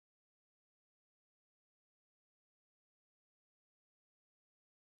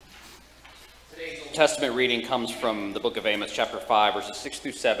Testament reading comes from the book of Amos, chapter 5, verses 6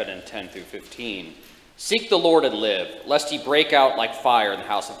 through 7 and 10 through 15. Seek the Lord and live, lest he break out like fire in the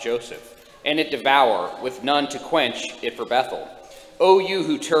house of Joseph, and it devour, with none to quench it for Bethel. O you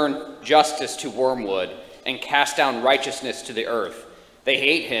who turn justice to wormwood, and cast down righteousness to the earth, they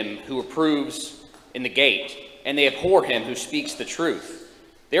hate him who approves in the gate, and they abhor him who speaks the truth.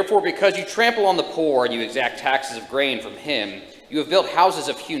 Therefore, because you trample on the poor, and you exact taxes of grain from him, you have built houses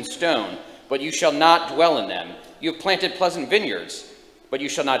of hewn stone, but you shall not dwell in them. You have planted pleasant vineyards, but you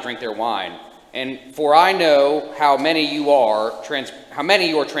shall not drink their wine. And for I know how many your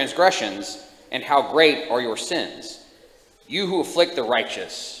transgressions, and how great are your sins. You who afflict the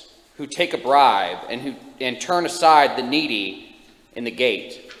righteous, who take a bribe, and turn aside the needy in the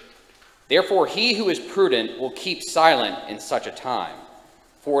gate. Therefore he who is prudent will keep silent in such a time,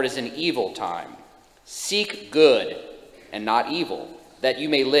 for it is an evil time. Seek good and not evil, that you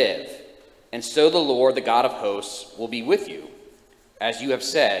may live. And so the Lord, the God of hosts, will be with you. As you have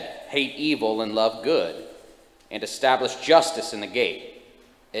said, hate evil and love good, and establish justice in the gate.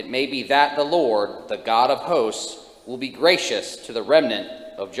 It may be that the Lord, the God of hosts, will be gracious to the remnant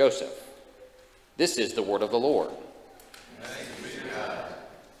of Joseph. This is the word of the Lord. Thanks be to God.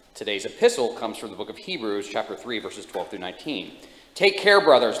 Today's epistle comes from the book of Hebrews, chapter 3, verses 12 through 19. Take care,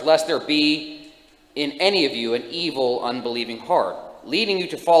 brothers, lest there be in any of you an evil, unbelieving heart, leading you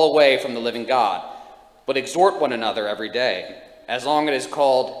to fall away from the living God. But exhort one another every day, as long as it is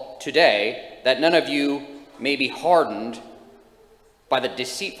called today, that none of you may be hardened by the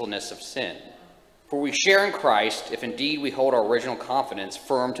deceitfulness of sin. For we share in Christ, if indeed we hold our original confidence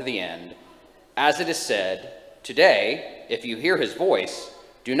firm to the end. As it is said, today, if you hear his voice,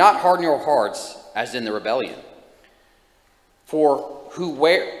 do not harden your hearts as in the rebellion. For who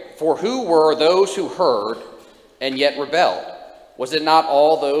were those who heard and yet rebelled? Was it not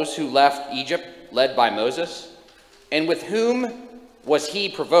all those who left Egypt, led by Moses? And with whom was he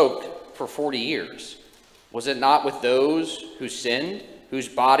provoked for 40 years? Was it not with those who sinned, whose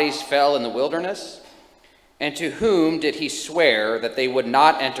bodies fell in the wilderness? And to whom did he swear that they would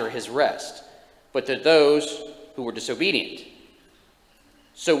not enter his rest, but to those who were disobedient?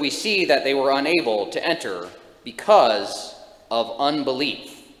 So we see that they were unable to enter because of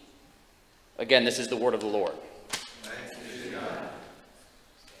unbelief. Again, this is the word of the Lord. Thanks be to God.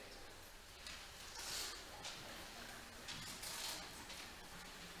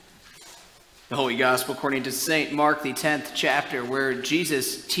 The Holy Gospel according to St. Mark, the 10th chapter, where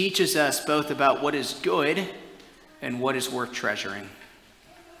Jesus teaches us both about what is good and what is worth treasuring.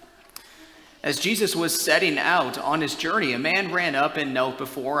 As Jesus was setting out on his journey, a man ran up and knelt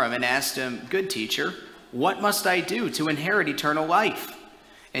before him and asked him, "Good teacher, what must I do to inherit eternal life?"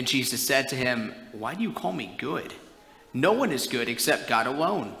 And Jesus said to him, "Why do you call me good? No one is good except God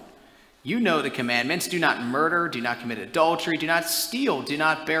alone. You know the commandments: do not murder, do not commit adultery, do not steal, do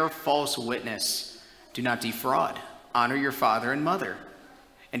not bear false witness, do not defraud, honor your father and mother."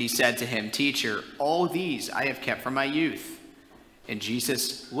 And he said to him, "Teacher, all these I have kept from my youth." And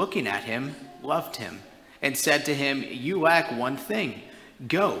Jesus, looking at him, loved him and said to him, "You lack one thing.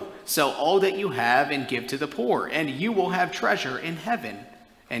 Go, sell all that you have and give to the poor, and you will have treasure in heaven.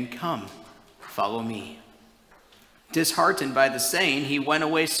 And come, follow me." Disheartened by the saying, he went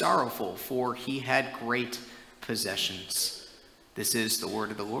away sorrowful, for he had great possessions. This is the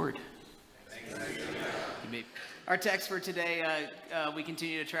word of the Lord. Our text for today, we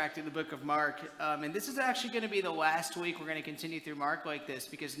continue to track through the book of Mark. And this is actually going to be the last week we're going to continue through Mark like this,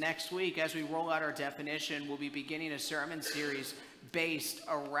 because next week, as we roll out our definition, we'll be beginning a sermon series based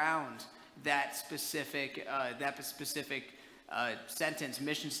around that specific sentence,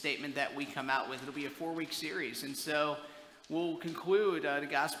 mission statement that we come out with. It'll be a 4-week series. And so we'll conclude the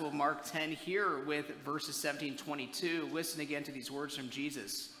Gospel of Mark 10 here with verses 17-22. Listen again to these words from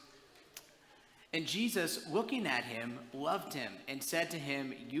Jesus. And Jesus, looking at him, loved him and said to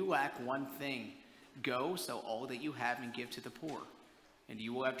him, "You lack one thing. Go, sell all that you have and give to the poor, and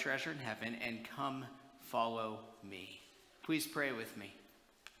you will have treasure in heaven, and come follow me." Please pray with me.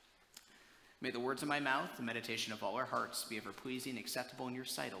 May the words of my mouth, the meditation of all our hearts be ever pleasing, acceptable in your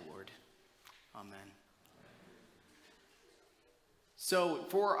sight, O Lord. Amen. So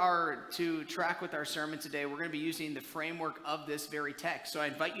to track with our sermon today, we're going to be using the framework of this very text. So I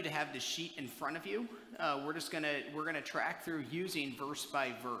invite you to have the sheet in front of you. We're going to track through using verse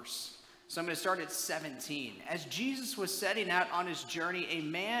by verse. So I'm going to start at 17. As Jesus was setting out on his journey, a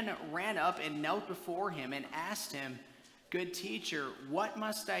man ran up and knelt before him and asked him, "Good teacher, what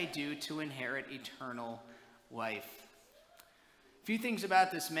must I do to inherit eternal life?" A few things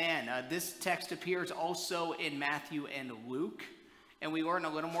about this man. This text appears also in Matthew and Luke. and we learn a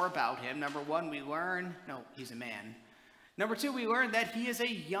little more about him. Number one, he's a man. Number two, we learn that he is a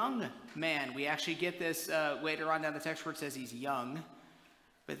young man. We actually get this later on down the text where it says he's young.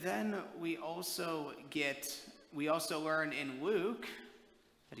 But then we also learn in Luke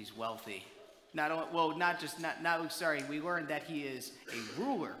that he's wealthy. We learn that he is a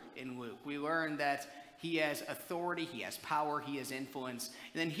ruler in Luke. We learn that he has authority, he has power, he has influence.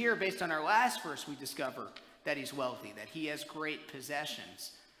 And then here, based on our last verse, we discover that he's wealthy, that he has great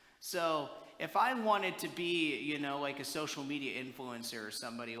possessions. So if I wanted to be, like a social media influencer or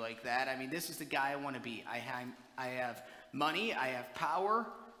somebody like that, I mean, this is the guy I want to be. I have money, I have power,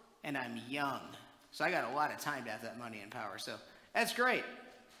 and I'm young. So I got a lot of time to have that money and power. So that's great.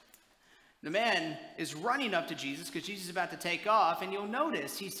 The man is running up to Jesus because Jesus is about to take off, and you'll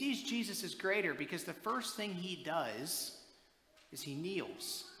notice he sees Jesus as greater because the first thing he does is he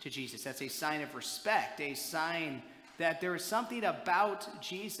kneels to Jesus. That's a sign of respect, a sign that there is something about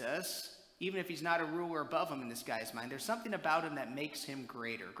Jesus, even if he's not a ruler above him in this guy's mind, there's something about him that makes him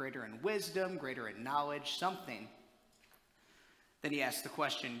greater in wisdom, greater in knowledge, something. Then he asks the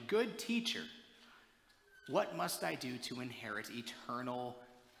question, "Good teacher, what must I do to inherit eternal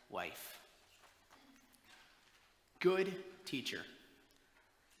life?" Good teacher.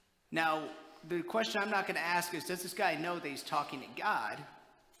 Now, the question I'm not going to ask is, does this guy know that he's talking to God?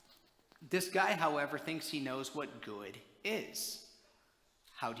 This guy, however, thinks he knows what good is.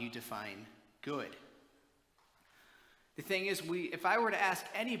 How do you define good? The thing is, if I were to ask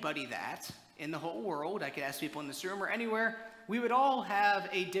anybody that in the whole world, I could ask people in this room or anywhere, we would all have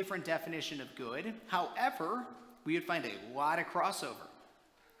a different definition of good. However, we would find a lot of crossover.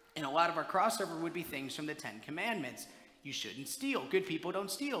 And a lot of our crossover would be things from the 10 Commandments. You shouldn't steal. Good people don't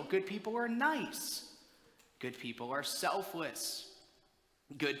steal. Good people are nice. Good people are selfless.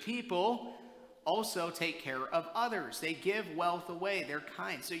 Good people also take care of others. They give wealth away. They're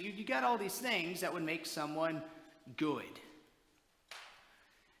kind. So you got all these things that would make someone good.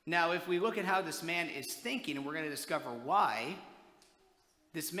 Now, if we look at how this man is thinking, and we're going to discover why,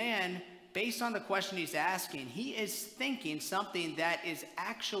 this man, based on the question he's asking, he is thinking something that is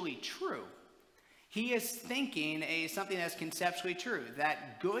actually true. He is thinking something that's conceptually true,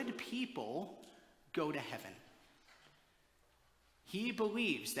 that good people go to heaven. He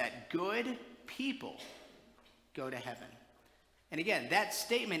believes that good people go to heaven. And again, that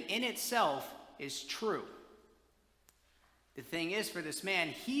statement in itself is true. The thing is, for this man,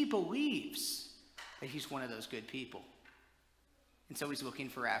 he believes that he's one of those good people. And so he's looking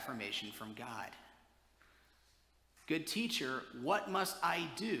for affirmation from God. Good teacher, what must I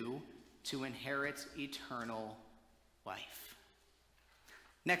do to inherit eternal life?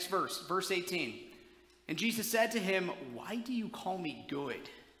 Next verse, verse 18. And Jesus said to him, "Why do you call me good?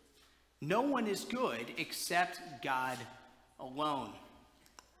 No one is good except God alone."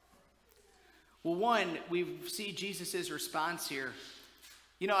 Well, one, we see Jesus' response here.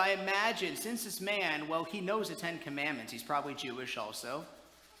 I imagine, since this man, he knows the 10 Commandments. He's probably Jewish also.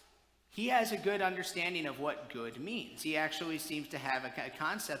 He has a good understanding of what good means. He actually seems to have a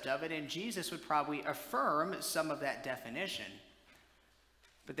concept of it, and Jesus would probably affirm some of that definition.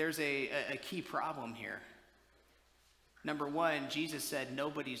 But there's a key problem here. Number one, Jesus said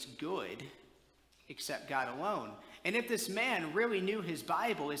nobody's good except God alone. And if this man really knew his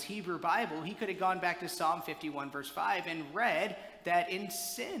Bible, his Hebrew Bible, he could have gone back to Psalm 51 verse 5 and read that in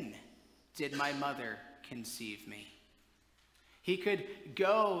sin did my mother conceive me. He could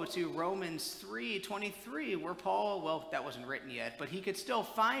go to Romans 3:23 where Paul, that wasn't written yet, but he could still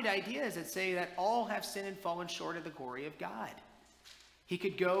find ideas that say that all have sinned and fallen short of the glory of God. He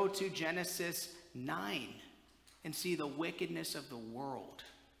could go to Genesis 9 and see the wickedness of the world.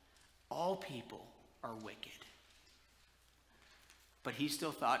 All people are wicked. But he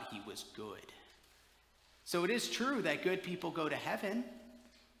still thought he was good. So it is true that good people go to heaven,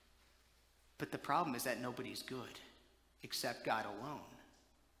 but the problem is that nobody's good except God alone.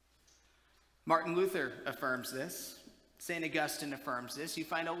 Martin Luther affirms this. St. Augustine affirms this. You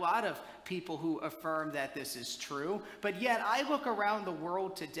find a lot of people who affirm that this is true, but yet I look around the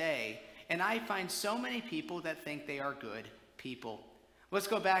world today and I find so many people that think they are good people. Let's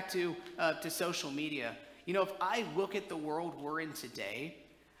go back to social media. If I look at the world we're in today,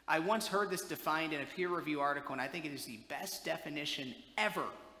 I once heard this defined in a peer review article, and I think it is the best definition ever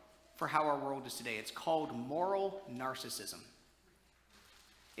for how our world is today. It's called moral narcissism.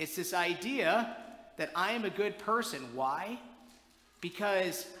 It's this idea that I am a good person. Why?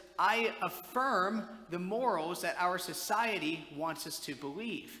 Because I affirm the morals that our society wants us to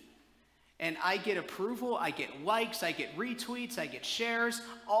believe. And I get approval, I get likes, I get retweets, I get shares,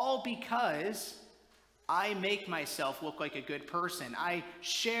 all because I make myself look like a good person. I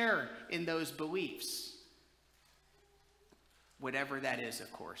share in those beliefs. Whatever that is, of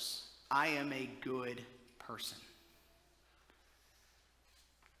course. I am a good person.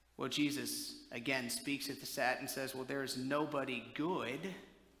 Well, Jesus, again, speaks at the set and says, well, there is nobody good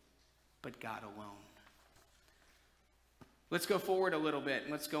but God alone. Let's go forward a little bit,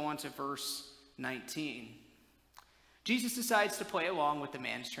 and let's go on to verse 19. Jesus decides to play along with the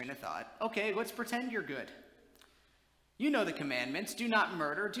man's train of thought. Okay, let's pretend you're good. You know the commandments. Do not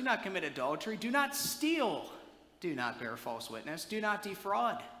murder. Do not commit adultery. Do not steal. Do not bear false witness. Do not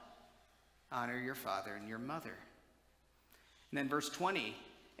defraud. Honor your father and your mother. And then verse 20,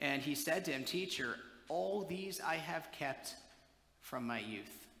 and he said to him, Teacher, all these I have kept from my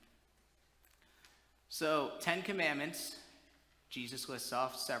youth. So, 10 commandments. Jesus lists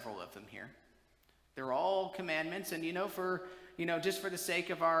off several of them here. They're all commandments, and just for the sake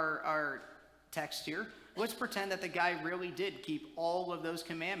of our text here, let's pretend that the guy really did keep all of those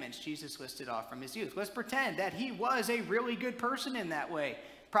commandments Jesus listed off from his youth. Let's pretend that he was a really good person in that way,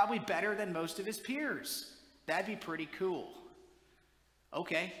 probably better than most of his peers. That'd be pretty cool.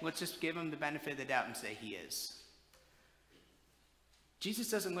 Okay, let's just give him the benefit of the doubt and say he is. Jesus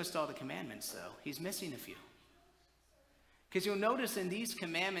doesn't list all the commandments, though. He's missing a few. Because you'll notice in these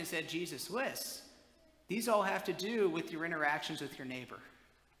commandments that Jesus lists, these all have to do with your interactions with your neighbor.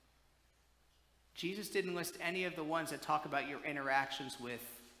 Jesus didn't list any of the ones that talk about your interactions with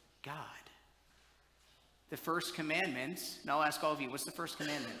God. The first commandment, and I'll ask all of you, what's the first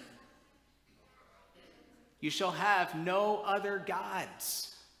commandment? You shall have no other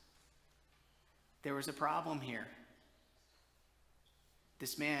gods. There was a problem here.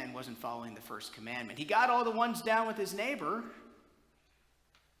 This man wasn't following the first commandment. He got all the ones down with his neighbor,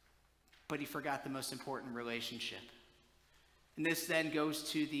 but he forgot the most important relationship. And this then goes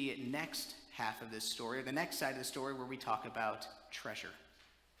to the next half of this story, or the next side of the story, where we talk about treasure.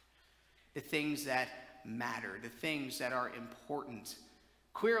 The things that matter, the things that are important.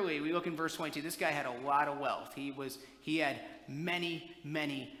 Clearly, we look in verse 22, this guy had a lot of wealth. He had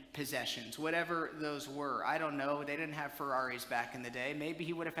many possessions, whatever those were. I don't know. They didn't have Ferraris back in the day. Maybe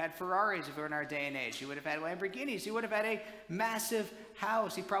he would have had Ferraris if we were in our day and age. He would have had Lamborghinis. He would have had a massive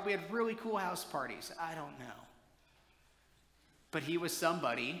house. He probably had really cool house parties. I don't know. But he was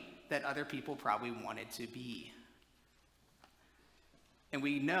somebody that other people probably wanted to be. And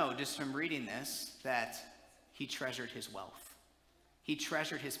we know just from reading this that he treasured his wealth. He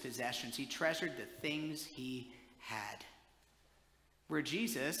treasured his possessions. He treasured the things he had. Where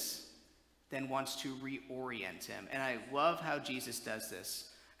Jesus then wants to reorient him. And I love how Jesus does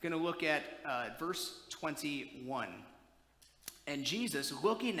this. I'm going to look at verse 21. And Jesus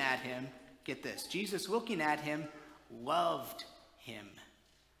looking at him, get this, Jesus looking at him loved him.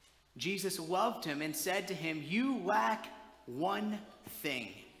 Jesus loved him and said to him, you lack one thing.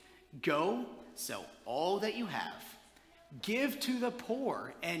 Go, sell all that you have. Give to the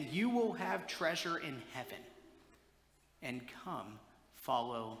poor, and you will have treasure in heaven. And come,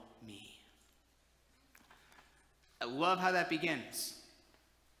 follow me. I love how that begins.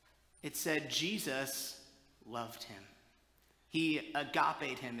 It said Jesus loved him. He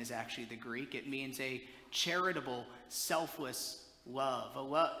agaped him is actually the Greek. It means a charitable, selfless love.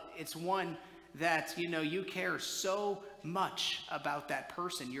 It's one that, you care so much about that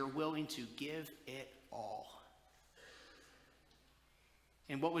person, you're willing to give it all.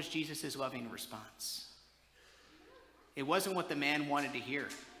 And what was Jesus' loving response? It wasn't what the man wanted to hear.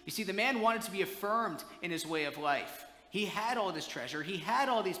 You see, the man wanted to be affirmed in his way of life. He had all this treasure. He had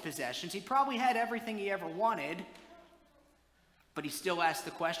all these possessions. He probably had everything he ever wanted. But he still asked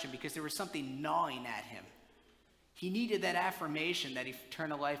the question because there was something gnawing at him. He needed that affirmation that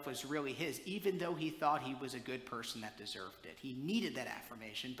eternal life was really his, even though he thought he was a good person that deserved it. He needed that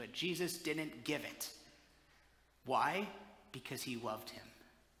affirmation, but Jesus didn't give it. Why? Because he loved him.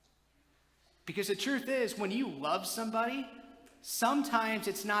 Because the truth is, when you love somebody, sometimes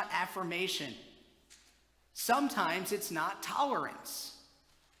it's not affirmation. Sometimes it's not tolerance.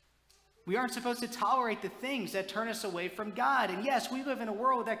 We aren't supposed to tolerate the things that turn us away from God. And yes, we live in a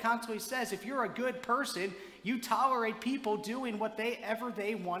world that constantly says, if you're a good person, you tolerate people doing whatever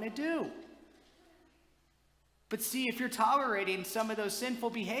they want to do. But see, if you're tolerating some of those sinful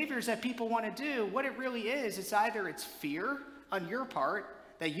behaviors that people want to do, what it really is, it's either it's fear on your part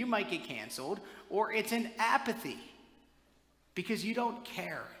that you might get canceled, or it's an apathy because you don't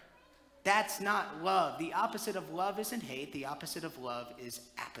care. That's not love. The opposite of love isn't hate. The opposite of love is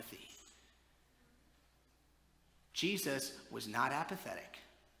apathy. Jesus was not apathetic.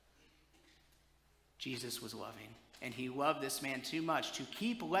 Jesus was loving. And he loved this man too much to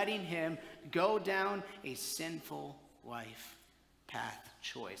keep letting him go down a sinful life path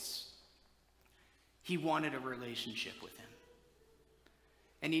choice. He wanted a relationship with him.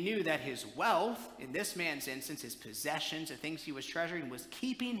 And he knew that his wealth, in this man's instance, his possessions, the things he was treasuring, was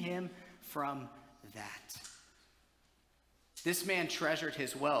keeping him from that. This man treasured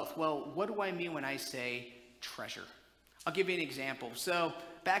his wealth. Well, what do I mean when I say treasure? I'll give you an example. So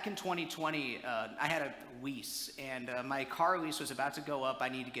back in 2020, I had a lease, and my car lease was about to go up. I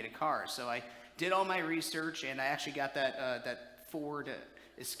needed to get a car. So I did all my research, and I actually got that Ford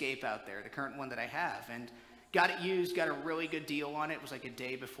Escape out there, the current one that I have, and got it used, got a really good deal on it. It was like a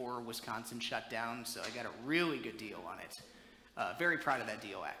day before Wisconsin shut down, so I got a really good deal on it. Very proud of that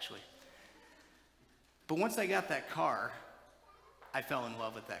deal, actually. But once I got that car, I fell in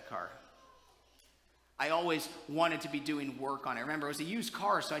love with that car. I always wanted to be doing work on it. Remember, it was a used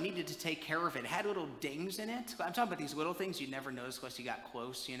car, so I needed to take care of it. It had little dings in it. I'm talking about these little things you'd never notice unless you got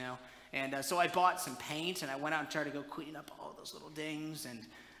close, you know. And so I bought some paint, and I went out and tried to go clean up all those little dings.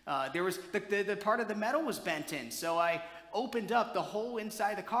 And there was the part of the metal was bent in, so I opened up the hole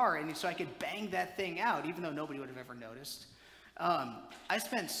inside the car, and so I could bang that thing out, even though nobody would have ever noticed. I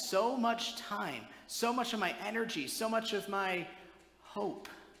spent so much time, so much of my energy, so much of my hope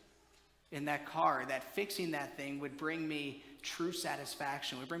in that car, that fixing that thing would bring me true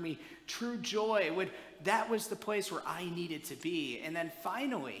satisfaction, would bring me true joy. That was the place where I needed to be. And then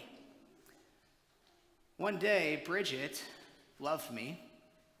finally, one day, Bridget loved me,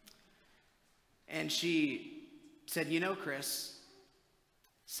 and she said, you know, Chris,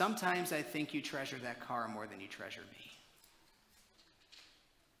 sometimes I think you treasure that car more than you treasure me.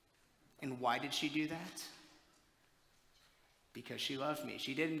 And why did she do that? Because she loved me.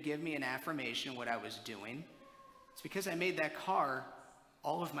 She didn't give me an affirmation of what I was doing. It's because I made that car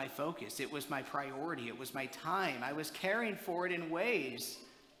all of my focus. It was my priority. It was my time. I was caring for it in ways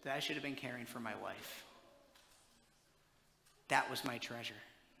that I should have been caring for my wife. That was my treasure.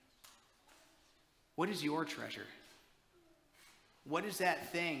 What is your treasure? What is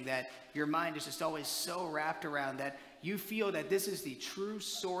that thing that your mind is just always so wrapped around that you feel that this is the true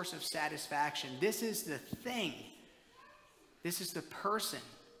source of satisfaction? This is the thing. This is the person.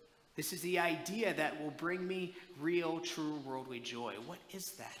 This is the idea that will bring me real, true worldly joy. What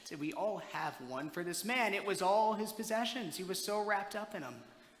is that? We all have one. For this man, it was all his possessions. He was so wrapped up in them.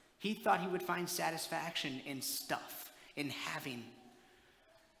 He thought he would find satisfaction in stuff, in having.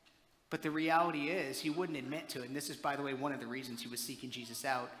 But the reality is, he wouldn't admit to it. And this is, by the way, one of the reasons he was seeking Jesus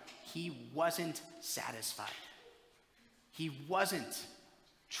out. He wasn't satisfied. He wasn't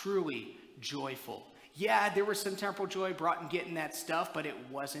truly joyful. Yeah, there was some temporal joy brought in getting that stuff, but it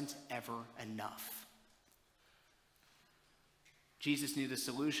wasn't ever enough. Jesus knew the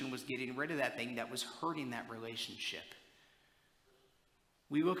solution was getting rid of that thing that was hurting that relationship.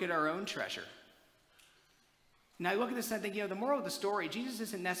 We look at our own treasure. And I look at this and I think, the moral of the story, Jesus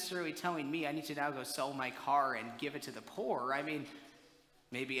isn't necessarily telling me I need to now go sell my car and give it to the poor. I mean,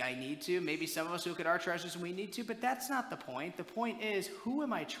 maybe I need to. Maybe some of us look at our treasures and we need to, but that's not the point. The point is, who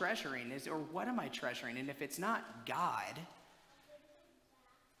am I treasuring? Or what am I treasuring? And if it's not God,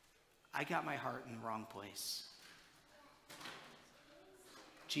 I got my heart in the wrong place.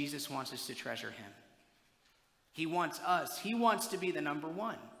 Jesus wants us to treasure him. He wants us. He wants to be the number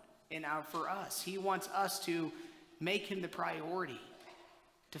one for us. He wants us to make him the priority,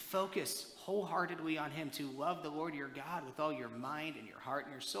 to focus wholeheartedly on him, to love the Lord your God with all your mind and your heart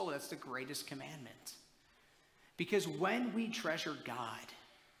and your soul. That's the greatest commandment. Because when we treasure God,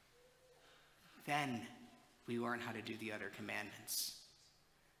 then we learn how to do the other commandments.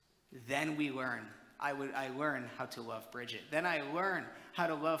 Then we learn. I learn how to love Bridget. Then I learn how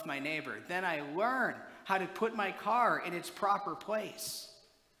to love my neighbor. Then I learn how to put my car in its proper place.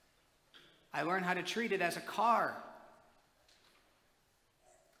 I learn how to treat it as a car.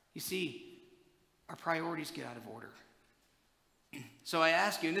 You see, our priorities get out of order. So I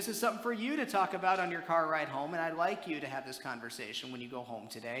ask you, and this is something for you to talk about on your car ride home, and I'd like you to have this conversation when you go home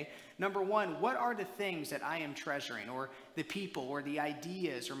today. Number one, what are the things that I am treasuring, or the people, or the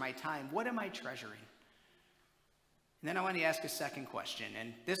ideas, or my time? What am I treasuring? And then I want to ask a second question,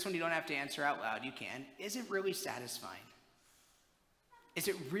 and this one you don't have to answer out loud. You can. Is it really satisfying? Is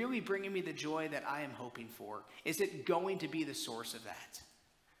it really bringing me the joy that I am hoping for? Is it going to be the source of that?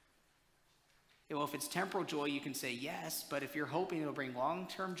 Well, if it's temporal joy, you can say yes, but if you're hoping it'll bring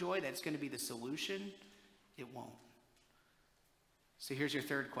long-term joy, that's going to be the solution, it won't. So here's your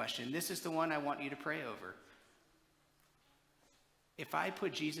third question. This is the one I want you to pray over. If I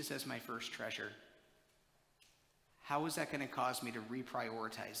put Jesus as my first treasure, how is that going to cause me to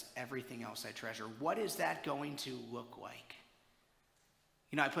reprioritize everything else I treasure? What is that going to look like?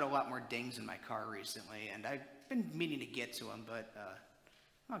 You know, I put a lot more dings in my car recently, and I've been meaning to get to them, but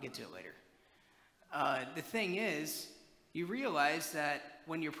I'll get to it later. The thing is, you realize that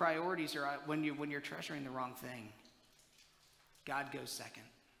when your priorities are, when you're treasuring the wrong thing, God goes second.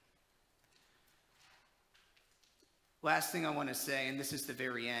 Last thing I want to say, and this is the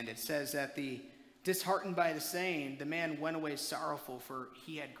very end, it says that disheartened by the saying, the man went away sorrowful, for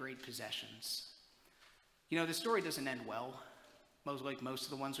he had great possessions. You know, the story doesn't end well. Like most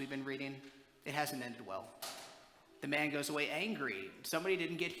of the ones we've been reading, it hasn't ended well. The man goes away angry. Somebody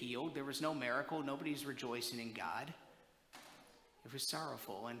didn't get healed. There was no miracle. Nobody's rejoicing in God. It was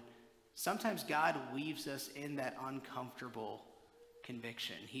sorrowful. And sometimes God leaves us in that uncomfortable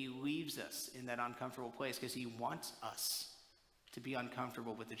conviction. He leaves us in that uncomfortable place because he wants us to be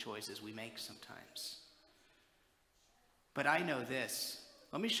uncomfortable with the choices we make sometimes. But I know this.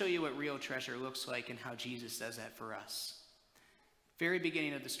 Let me show you what real treasure looks like and how Jesus does that for us. Very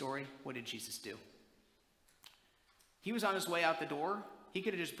beginning of the story, what did Jesus do? He was on his way out the door. He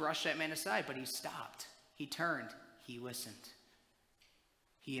could have just brushed that man aside, but he stopped. He turned. He listened.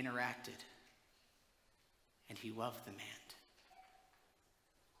 He interacted. And he loved the man.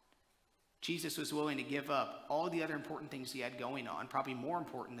 Jesus was willing to give up all the other important things he had going on, probably more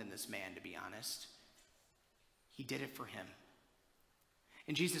important than this man, to be honest. He did it for him.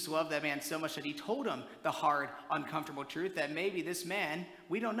 And Jesus loved that man so much that he told him the hard, uncomfortable truth that maybe this man,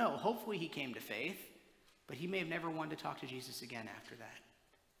 we don't know, hopefully he came to faith, but he may have never wanted to talk to Jesus again after that.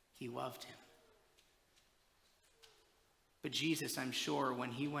 He loved him. But Jesus, I'm sure,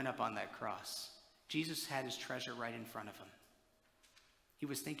 when he went up on that cross, Jesus had his treasure right in front of him. He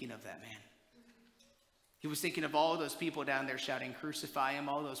was thinking of that man. He was thinking of all those people down there shouting, "Crucify him,"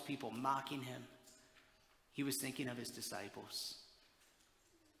 all those people mocking him. He was thinking of his disciples.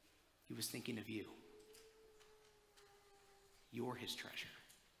 He was thinking of you. You're his treasure.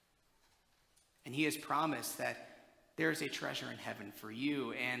 And he has promised that there is a treasure in heaven for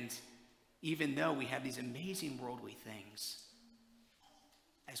you. And even though we have these amazing worldly things,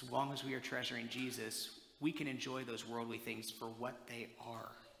 as long as we are treasuring Jesus, we can enjoy those worldly things for what they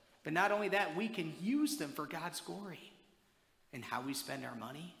are. But not only that, we can use them for God's glory. And how we spend our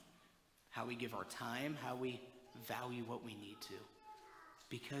money, how we give our time, how we value what we need to.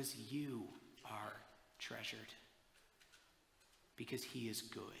 Because you are treasured. Because he is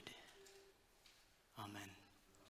good. Amen.